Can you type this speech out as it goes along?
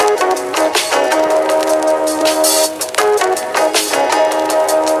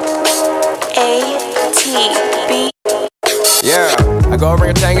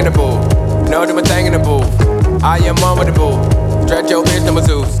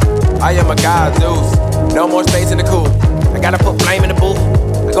I am a god, Zeus. No more space in the coop. I gotta put flame in the booth.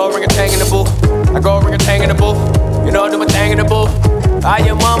 I go orangatang in the booth. I go orangatang in the booth. You know I do my thing in the booth. I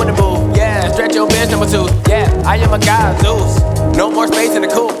am mom in the booth. Yeah, stretch your bitch number 2. Yeah, I am a god, Zeus. No more space in the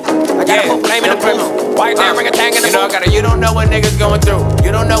coop. I gotta put flame in the booth. Why there orangatang in the booth? You don't know what niggas going through.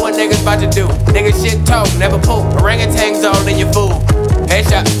 You don't know what niggas about to do. Niggas shit talk, never poop. Orangutans all in your food.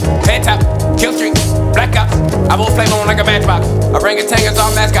 Headshot, head top, kill streak, black ops. I will flame on like a matchbox. Orangutan is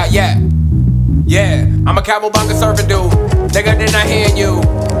our mascot, yeah. Yeah, I'm a cowabunga surfing dude. Nigga, then I hear you.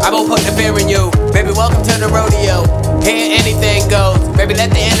 I will put the fear in you. Baby, welcome to the rodeo. Here anything goes. Baby,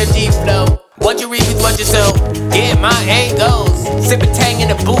 let the energy flow. What you reap is what you sow. Yeah, my aim goes. Sippin' tang in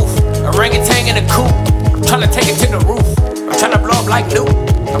the booth. Orangutan in the coop. I'm tryna take it to the roof. I'm tryna blow up like Luke.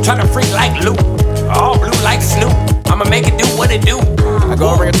 I'm tryna freak like Luke. All blue like Snoop. I'ma make it do what it do. I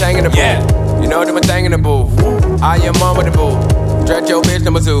go orangutan in the booth. Yeah. You know I do my thing in the booth. I am mom with the booth. Stretch your bitch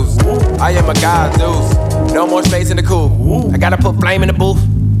number 2. I am a god, Zeus. No more space in the coop. I gotta put flame in the booth.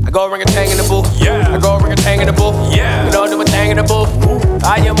 I go orangutan in the booth. Yeah. I go orangutan in the booth. Yeah. You know I do my thing in the booth.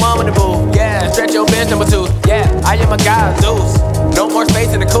 I am mom with the booth. Yeah. Stretch your bitch number 2. Yeah. I am a god, Zeus. No more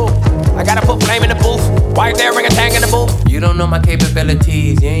space in the coop. I gotta put flame in the booth. Why is there orangutan in the booth? You don't know my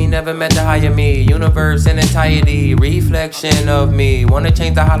capabilities. You ain't never meant to hire me. Universe in entirety, reflection of me. Wanna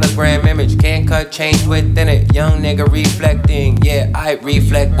change the hologram image, can't cut change within it. Young nigga reflecting, yeah, I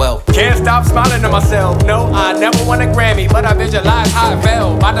reflect well. Can't stop smiling to myself. No, I never won a Grammy, but I visualize how I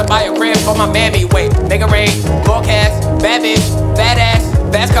felt. About to buy a crib for my mammy. Wait, nigga rain, forecast, bad bitch, fat ass,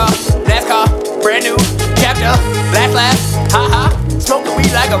 fast car, NASCAR, brand new chapter, black flash, haha. Smoking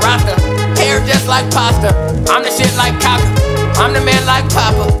weed like a roster, hair just like pasta. I'm the shit like Cocker, I'm the man like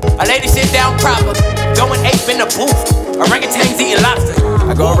Papa. A lady sit down proper, going ape in the booth. Orangutans eating lobster.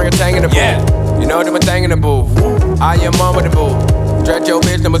 I go orangutan in the booth. Yeah. You know I do my thing in the booth. I am mom with the booth. Stretch your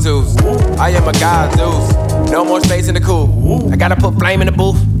bitch number 2. I am a god, Zeus. No more space in the coop. I gotta put flame in the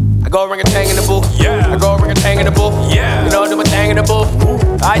booth. I go orangutan in the booth. Yeah. I go orangutan in the booth. Yeah. You know I do my thing in the booth.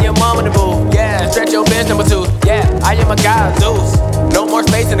 I am mom in the booth. Yeah. Stretch your bitch number 2. Yeah. I am a god, Zeus. No more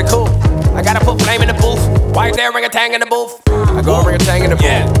space in the coop. I gotta put flame in the booth. Why is there orangutan in the booth? I go orangutan in the booth.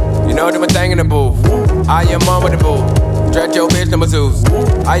 Yeah. You know I do my thing in the booth. I am mom with the booth. Stretch your bitch number 2.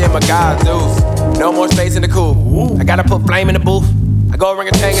 I am a god, Zeus. No more space in the coop. I gotta put flame in the booth. I go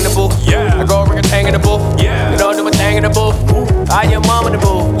orangutan in the booth. Yeah. I go orangutan in the booth. Yeah. You know I do my thing in the booth. I am mom in the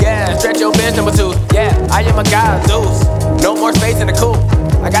booth. Yeah. Stretch your bitch number 2. Yeah. I am a god, Zeus. No more space in the coop.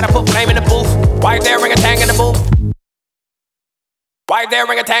 I gotta put flame in the booth. Why is there orangutan in the booth? Why is there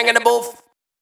orangutan in the booth?